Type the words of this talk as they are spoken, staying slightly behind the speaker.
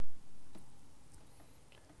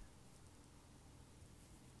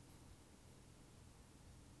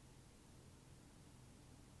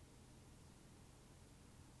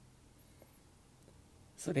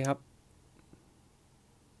สวัสดีครับ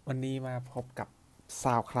วันนี้มาพบกับ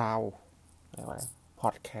SoundCloud อะไรวะพอ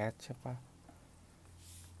ดแคสต์ใช่ปะ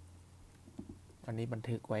วันนี้บัน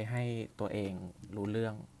ทึกไว้ให้ตัวเองรู้เรื่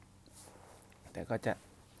องแต่ก็จะ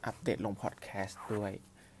อัปเดตลงพอดแคสต์ด้วย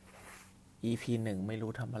EP 1ไม่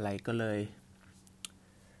รู้ทำอะไรก็เลย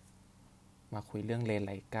มาคุยเรื่องเลนไ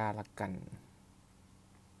ลกาละกัน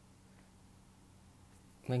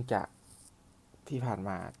เนื่องจากที่ผ่าน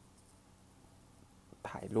มา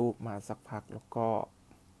ถ่ายรูปมาสักพักแล้วก็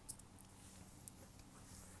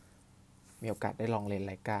มีโอกาสได้ลองเลนไ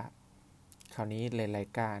ลกาคราวนี้เลนไล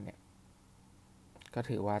กาเนี่ยก็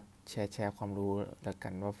ถือว่าแชร์ความรู้แล้วกั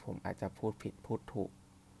นว่าผมอาจจะพูดผิดพูดถูก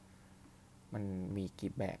มันมี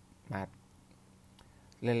กี่แบบมา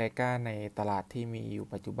เลนไลกาในตลาดที่มีอยู่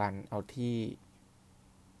ปัจจุบันเอา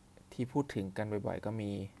ที่พูดถึงกันบ่อยๆก็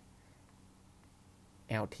มี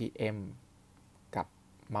LTM กับ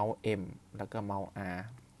เมาส์ M แล้วก็เมาส์ R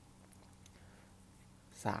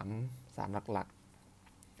สามหลักๆ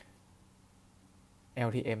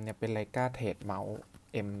LTM เนี่ยเป็นไลกาเทรดเมาส์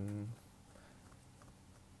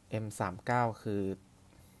M39 คือ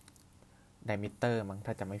diameter มั้งถ้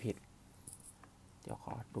าจะไม่ผิดเดี๋ยวข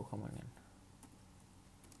อดูข้อมูลกัน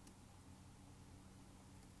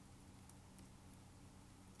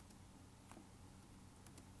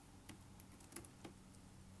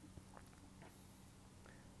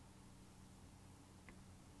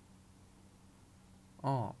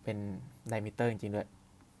เป็น diameter จริงๆด้วย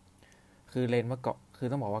คือเลนส์เมื่อก่อนคือ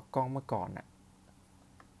ต้องบอกว่ากล้องเมื่อก่อนน่ะ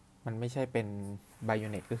มันไม่ใช่เป็นไบโอ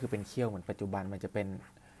เน็ตก็คือเป็นเขี้ยวเหมือนปัจจุบันมันจะเป็น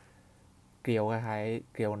เกลียวคล้าย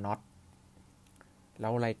ๆเกลียวน็อตแล้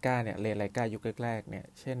วไลกาเนี่ยเลนส์ไลกายุคแรกๆเนี่ย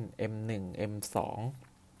เช่น M1 M2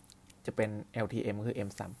 จะเป็น LTM คือ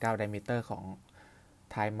M39 diameter ของ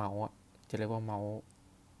ท้ายเมาส์จะเรียกว่าเมาส์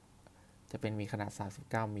จะเป็นมีขนาด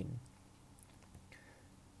39มิล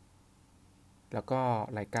แล้วก็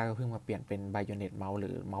ไลกาก็เพิ่งมาเปลี่ยนเป็นไบโอเน็ตเมาส์ห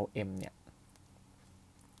รือเมาส์ M เนี่ย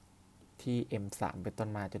ที่ M3 เป็นต้น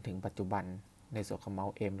มาจนถึงปัจจุบันในส่วนของเมา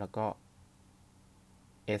ส์ M แล้วก็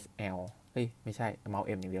SL ไม่ใช่เมาส์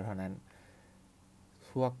M อย่างเดียวเท่านั้น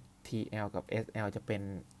พวก TL กับ SL จะเป็น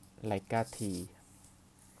ไลกา T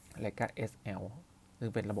ไลกา SL ซึ่ง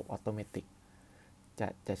เป็นระบบออโตเมติก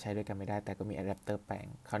จะใช้ด้วยกันไม่ได้แต่ก็มีอะแดปเตอร์แปลง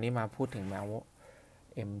คราวนี้มาพูดถึงเมาส์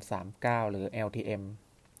M39 หรือ LTM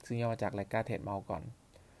ซึ่งย่อมาจากไลกาเทรดเมาส์ก่อน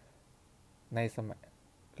ในสมัย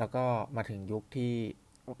แล้วก็มาถึงยุคที่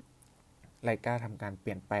ไลกาทำการเป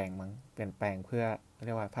ลี่ยนแปลงเพื่อเ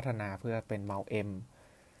รียกว่าพัฒนาเพื่อเป็นเมาส์ M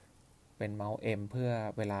เป็นเมาส์ M เพื่อ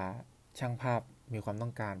เวลาช่างภาพมีความต้อ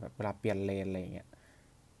งการแบบเวลาเปลี่ยนเลนอะไรอย่างเงี้ย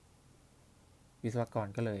วิศวกร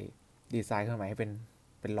ก็เลยดีไซน์ขึ้นมาให้เ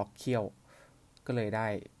ป็นล็อกเขี้ยวก็เลยได้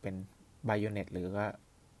เป็นไบโอเน็ตหรือว่า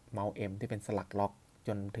เมาส์ M ที่เป็นสลักล็อกจ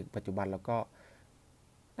นถึงปัจจุบันแล้วก็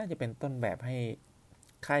น่าจะเป็นต้นแบบให้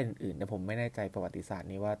ค่ายอื่นๆแต่ผมไม่แน่ใจประวัติศาสตร์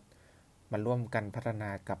นี้ว่ามันร่วมกันพัฒนา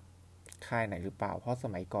กับค่ายไหนหรือเปล่าเพราะส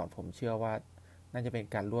มัยก่อนผมเชื่อว่าน่าจะเป็น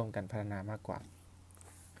การร่วมกันพัฒนามากกว่า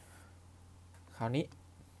คราวนี้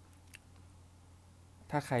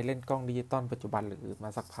ถ้าใครเล่นกล้องดิจิตอลปัจจุบันหรือมา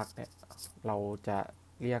สักพักเนี่ยเราจะ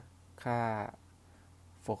เรียกค่า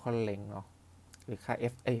focal length เนาะหรือค่า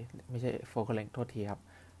f ไม่ใช่ focal length โทษทีครับ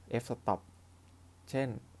f stop เช่น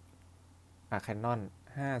Canon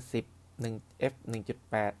 50 1 f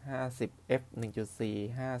 1.8 50 f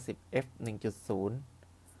 1.4 50 f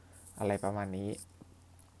 1.0อะไรประมาณนี้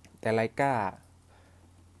แต่ไลกา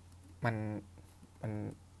มันมัน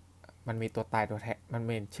มันมีตัวตายตัวแทนมันเ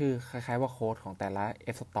ป็นชื่อคล้ายๆว่าโค้ดของแต่ละ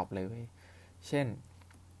f stop เลยเว้ยเช่น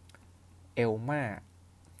เอลมา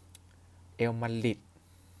เอลมาลิด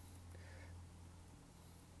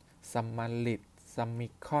ซัมมาลิดซัมมิ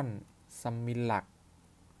คอนซัมมิลัก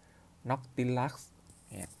น็อกติลักซ์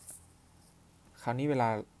เนี่ยคราวนี้เวลา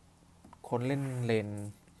คนเล่นเลน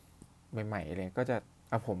ใหม่ๆเลยก็จะ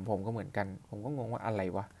ผมก็เหมือนกันผมก็งงว่าอะไร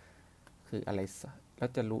วะคืออะไรแล้ว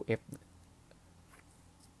จะรู้ F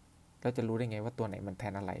แล้วจะรู้ได้ไงว่าตัวไหนมันแท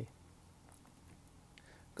นอะไร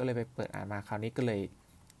ก็เลยไปเปิดอ่านมาคราวนี้ก็เลย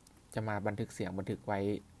จะมาบันทึกเสียงบันทึกไว้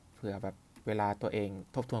เผื่อแบบเวลาตัวเอง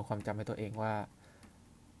ทบทวนความจำให้ตัวเองว่า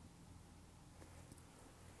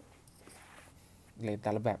เลนแ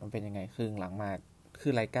ต่ละแบบมันเป็นยังไงคือหลังมาคื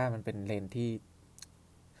อไลกามันเป็นเลนที่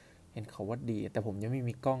เห็นเขาว่าดีแต่ผมยังไม่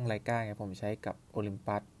มีกล้องไลกาไงผมใช้กับโอลิม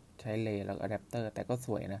ปัสใช้เลนแล้วก็อะแดปเตอร์แต่ก็ส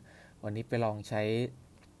วยนะวันนี้ไปลองใช้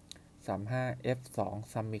 35f2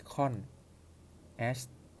 Summicon Ash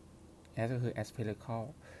ก็คือ Aspherical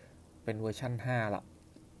เป็นเวอร์ชั่น5ละ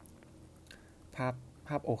ภ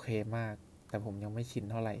าพโอเคมากแต่ผมยังไม่ชิน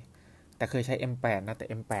เท่าไหร่แต่เคยใช้ M8 นะแต่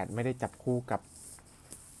M8 ไม่ได้จับคู่กับ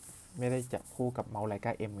เมาส์ไลก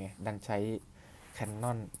า M ไงดันใช้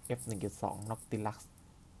Canon F 1.2 Nautilus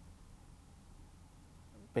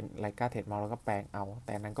เป็นไลกาเทรดเมาส์แล้วก็แปลงเอาแ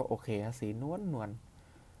ต่นั้นก็โอเคนะสีนวล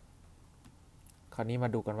คราวนี้มา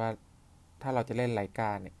ดูกันว่าถ้าเราจะเล่นไลกา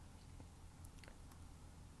เนี่ย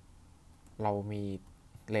เรามี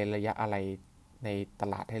เลนระยะอะไรในต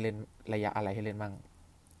ลาดให้เล่นระยะอะไรให้เล่นมั่ง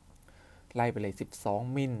ไล่ไปเลย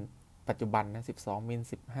12มิลปัจจุบันนะ12มิล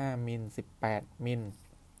15มิล18มิล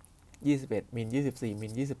21มิล24มิ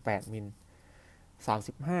ล28มิล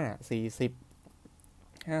35 40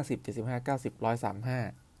 50 75 90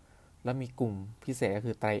 135แล้วมีกลุ่มพิเศษก็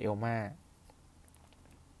คือไตรเอลมา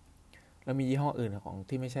แล้วมียี่ห้ออื่นของ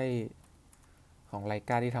ที่ไม่ใช่ของไลก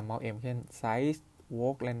าที่ทำเมาส์เอ็มเช่นไซส์วอ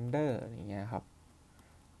ล์กแลนเดอร์อย่างเงี้ยครับ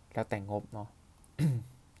แล้วแต่งบเนาะ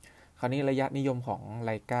คราวนี้ระยะนิยมของไ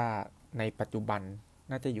ลกาในปัจจุบัน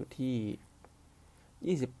น่าจะอยู่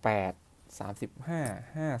ที่28 35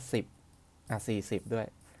 5040ด้วย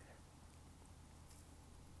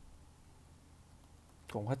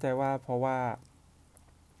ผมเข้าใจว่าเพราะว่า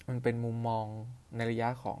มันเป็นมุมมองในระยะ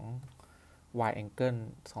ของ wide angle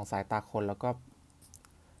ของสายตาคนแล้วก็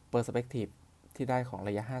perspective ที่ได้ของร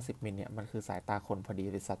ะยะ50มิลเนี่ยมันคือสายตาคนพอดี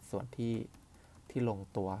เป็นสัดส่วนที่ลง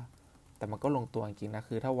ตัวแต่มันก็ลงตัวจริงๆนะ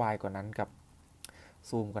คือถ้า wide กว่านั้นกับ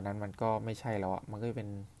ซูมกว่านั้นมันก็ไม่ใช่แล้วอะมันก็จะเป็น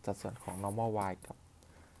สัดส่วนของ normal wide กับ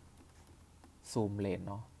ซูมเลน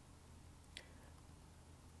เนาะ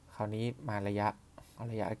คราวนี้มาเอาระ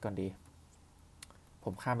ยะก่อนดีผ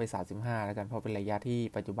มข้ามไป35แล้วกันเพราะเป็นระยะที่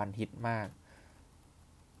ปัจจุบันฮิตมาก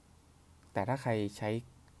แต่ถ้าใครใช้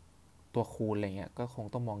ตัวคูณอะไรเงี้ยก็คง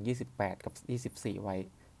ต้องมอง28กับ24ไว้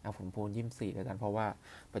ผมพูด24แล้วกันเพราะว่า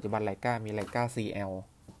ปัจจุบันไลกามีไลกา CL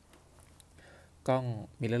กล้อง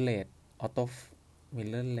mirrorless auto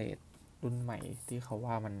mirrorless รุ่นใหม่ที่เขา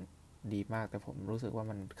ว่ามันดีมากแต่ผมรู้สึกว่า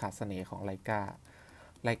มันขาดเสน่ห์ของไลก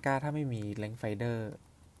าถ้าไม่มีเลนส์ไฟเดอร์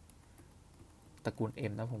ตระกูล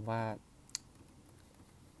M นะผมว่า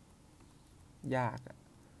ยาก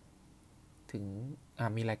ถึง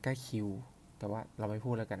มีไลกา Q แต่ว่าเราไม่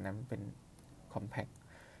พูดแล้วกันนะมันเป็น compact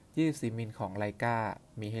 24มิลของไลกา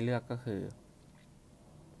มีให้เลือกก็คือ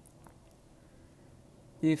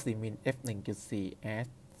24มิล f 1.4 s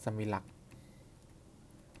สมิลัก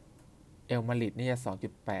เอลมาริดนี่จะ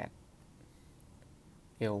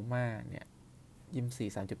 2.8 เอลมาเนี่ย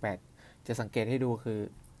24 3.8 จะสังเกตให้ดูคือ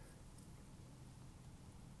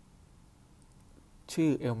ชื่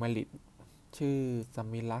อเอลมาริดชื่อส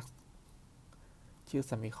มิลักชื่อ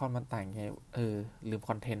สมิคอนมันต่างไงลืมค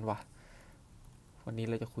อนเทนต์ว่ะวันนี้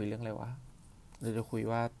เราจะคุยเรื่องอะไรวะเราจะคุย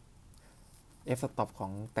ว่า f stop ขอ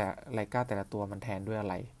งแต่ไลกาแต่ละตัวมันแทนด้วยอะ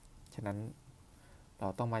ไรฉะนั้นเรา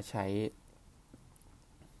ต้องมาใช้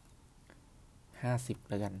50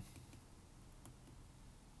แล้วกัน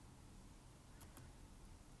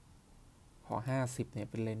พอ50เนี่ย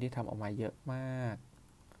เป็นเลนส์ที่ทำออกมาเยอะมาก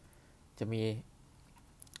จะมี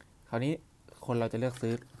คราวนี้คนเราจะเลือก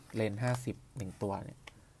ซื้อเลนส์50 1ตัวเนี่ย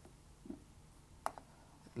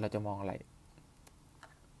เราจะมองอะไร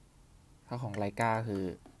ถ้าของไลกาคือ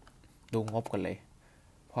ดูงบกันเลย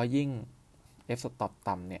พอยิ่ง f stop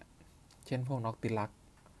ต่ำเนี่ยเช่นพวกน็อกติลัก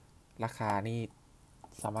ราคานี่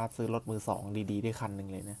สามารถซื้อรถมือสองดีๆได้คันหนึ่ง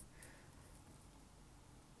เลยนะ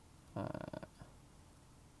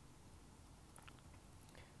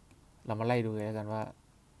เรามาไล่ดูกันแล้วกันว่า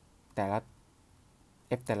แต่ละ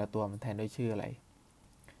F แต่ละตัวมันแทนด้วยชื่ออะไร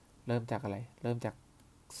เริ่มจากอะไรเริ่มจาก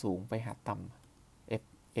สูงไปหาต่ำ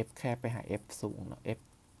F แคบไปหา F สูงเนาะ F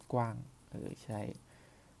กว้างใช่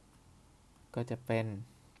ก็จะเป็น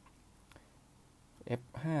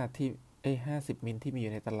F5 ที่50มิลที่มีอ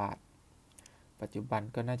ยู่ในตลาดปัจจุบัน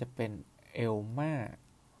ก็น่าจะเป็นเอลมา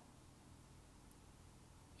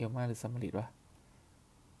หรือซัมมาริดวะ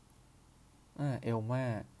เอล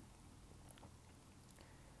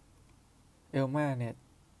มาเนี่ย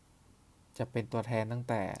จะเป็นตัวแทนตั้ง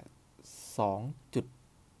แต่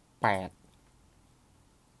 2.8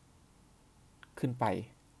 ขึ้นไป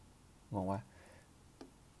งงวะ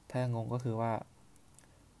ถ้างงก็คือว่า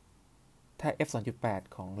ถ้า f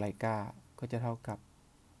 2.8 ของไลกาก็จะเท่ากับ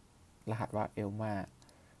รหัสว่าเอลมา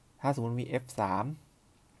ถ้าสมมติมี f3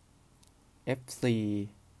 f4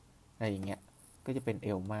 อะไรอย่างเงี้ยก็จะเป็นเอ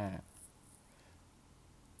ลมา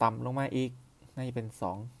ต่ำลงมาอีกน่าจะเป็น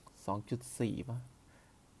2.4 ป่ะ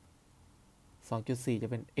 2.4 จะ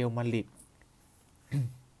เป็นเอลมาริด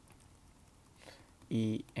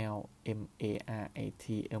ELMARIT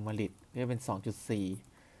เอลมาริดก็จะเป็น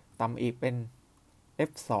 2.4 ต่ำอีกเป็น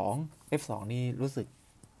F2 F2 นี่รู้สึก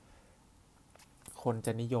คนจ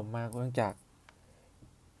ะนิยมมากเนื่องจาก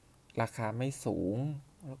ราคาไม่สูง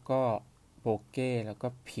แล้วก็โบเก้แล้วก็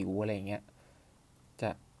ผิวอะไรเงี้ย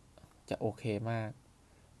จะโอเคมา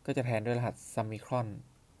ก ก็จะแทนด้วยรหัสซัมมิครอน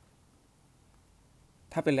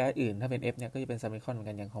ถ้าเป็นรหัสอื่นถ้าเป็น F เนี่ยก็จะเป็นซัมมิครอนเหมือน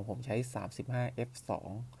กันอย่างของผมใช้ 35F2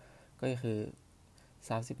 ก็คือ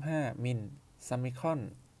35มิลซัมมิครอน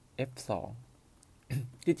F2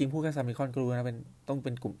 ที่จริงพูดแค่ซัมมิครอนก็รู้นะเป็นต้องเ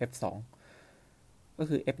ป็นกลุ่ม F2 ก็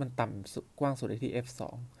คือ F มันต่ำกว้างสุดที่ F2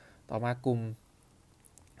 ต่อมากลุ่ม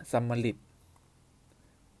ซัมมาริ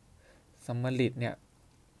ดเนี่ย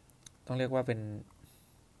ต้องเรียกว่าเป็น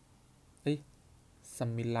ซัม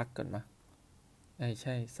มิลักก่อนมาใ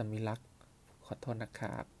ช่ซัมมิลักขอโทษนะค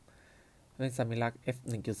รับเป็นซัมมิลัก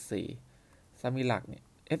F1.4 ซัมมิลักเนี่ย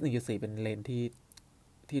F1.4 เป็นเลน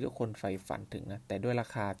ที่ทุกคนใฝ่ฝันถึงนะแต่ด้วยรา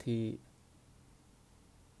คา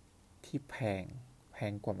ที่แพ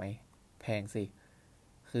งกว่าไหมแพงสิ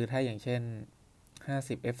คือถ้าอย่างเช่น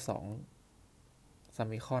50 F2 ซัม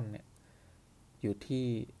มิคอนเนี่ยอยู่ที่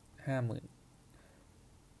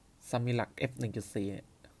 50,000 ซัมมิลัก F1.4 เนี่ย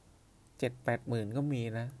 7-8 หมื่นก็มี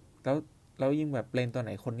นะแล้วยิ่งแบบเลนตัวไห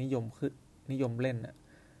นคนนิยมเล่นอ่ะ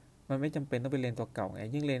มันไม่จำเป็นต้องเป็นเลนตัวเก่าไง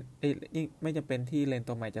ยิ่งไม่จำเป็นที่เลน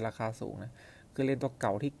ตัวใหม่จะราคาสูงนะคือเลนตัวเก่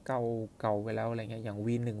าที่เก่าไปแล้วอะไรเงี้ยอย่าง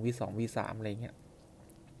V1 V2 V3 อะไรเงี้ย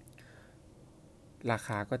ราค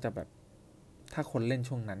าก็จะแบบถ้าคนเล่น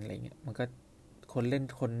ช่วงนั้นอะไรเงี้ยมันก็ค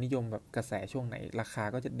นนิยมแบบกระแสช่วงไหนราคา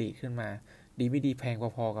ก็จะดีขึ้นมาดีไม่ดีแพง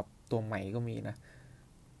พอๆกับตัวใหม่ก็มีนะ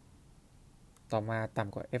ต่อมาต่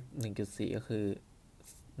ำกว่า F1.4 ก็คือ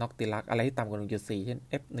น็อกติลักอะไรที่ต่ำกว่า 1.4 เช่น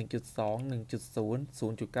F1.2 1.0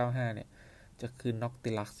 0.95 เนี่ยจะคือน็อก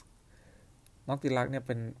ติลักเนี่ยเ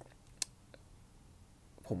ป็น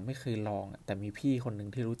ผมไม่เคยลองแต่มีพี่คนหนึ่ง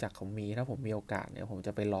ที่รู้จักเขามีถ้าผมมีโอกาสเนี่ยผมจ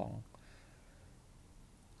ะไปลอง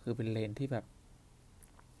คือเป็นเลนที่แบบ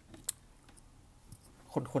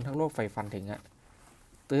คนทั้งโลกใฝ่ฝันถึงอะ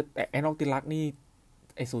แต่ไอ้น็อกติลักนี่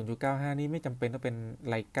ไอ้ 0.95 นี่ไม่จำเป็นต้องเป็น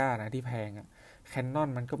ไลกานะที่แพงอะแคนนอน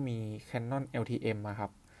มันก็มีแคนนอน LTM อะครั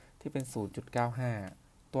บที่เป็น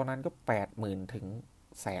 0.95 ตัวนั้นก็ 80,000 ถึง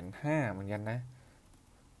 150,000 เหมือนกันนะ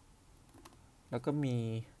แล้วก็มี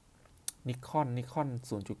นิคอน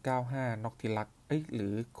 0.95 น็อกติลักหรื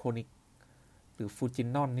อโคนิหรือฟูจิ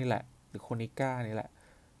นอนนี่แหละหรือโคนิก้านี่แหละ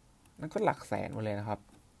นั่นก็หลักแสนหมดเลยนะครับ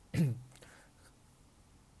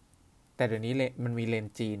แต่เดี๋ยวนี้มันมีเลน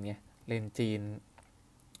จีนไงเลนจีน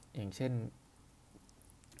อย่างเช่น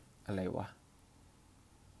อะไรวะ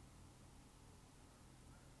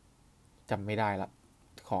จำไม่ได้ละ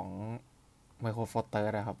ของไมโครโฟเตอ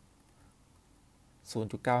ร์นะครับ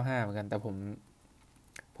 0.95 เหมือนกันแต่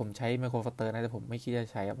ผมใช้ไมโครโฟเตอร์นะแต่ผมไม่คิดจะ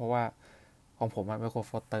ใช้เพราะว่าของผมไมโครโ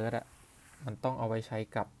ฟเตอร์มันต้องเอาไว้ใช้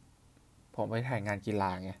กับผมไปถ่ายงานกีฬา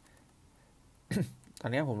ไง ตอ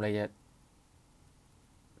นนี้ผมเลย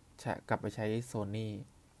จะกลับไปใช้โซนี่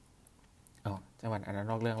จังหวัดอันนั้น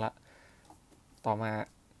นอกเรื่องละต่อมา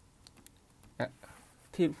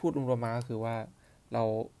ที่พูดรวมๆมาก็คือว่าเรา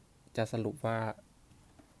จะสรุปว่า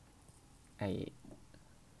ไอ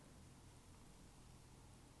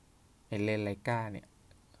เลนไลกาเนี่ย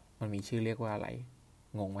มันมีชื่อเรียกว่าอะไร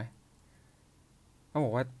งงไหมต้องบ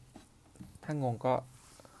อกว่าถ้างง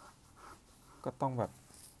ก็ต้องแบบ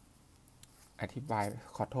อธิบาย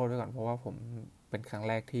ขอโทษด้วยก่อนเพราะว่าผมเป็นครั้ง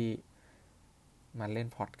แรกที่มาเล่น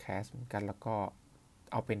พอดแคสต์เหมือนกันแล้วก็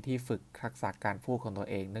เอาเป็นที่ฝึกทักษะการพูดของตัว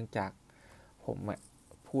เองเนื่องจากผม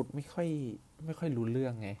พูดไม่ค่อยรู้เรื่อ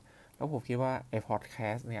งไงแล้วผมคิดว่าไอ้พอดแค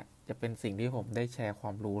สต์เนี่ยจะเป็นสิ่งที่ผมได้แชร์คว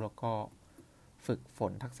ามรู้แล้วก็ฝึกฝ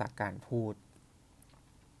นทักษะการพูด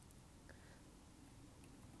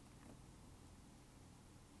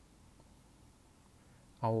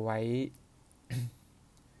เอาไว้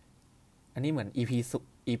อันนี้เหมือน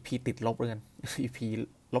EP ติดลบเลยกัน EP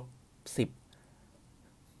 -10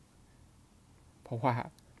เพราะว่า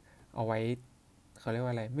เอาไว้เขาเรียกว่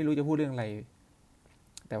าอะไรไม่รู้จะพูดเรื่องอะไร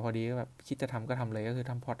แต่พอดีก็แบบคิดจะทำก็ทำเลยก็คือ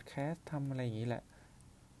ทำพอดแคสต์ทำอะไรอย่างนี้แหละ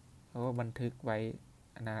แล้วก็บันทึกไว้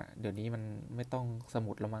นะเดี๋ยวนี้มันไม่ต้องส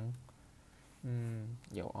มุดแล้วมั้ง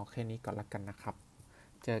เดี๋ยวเอาแค่นี้ก่อนละกันนะครับ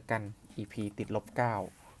เจอกัน EP ติดลบ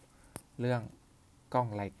9เรื่องกล้อง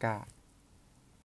ไลกา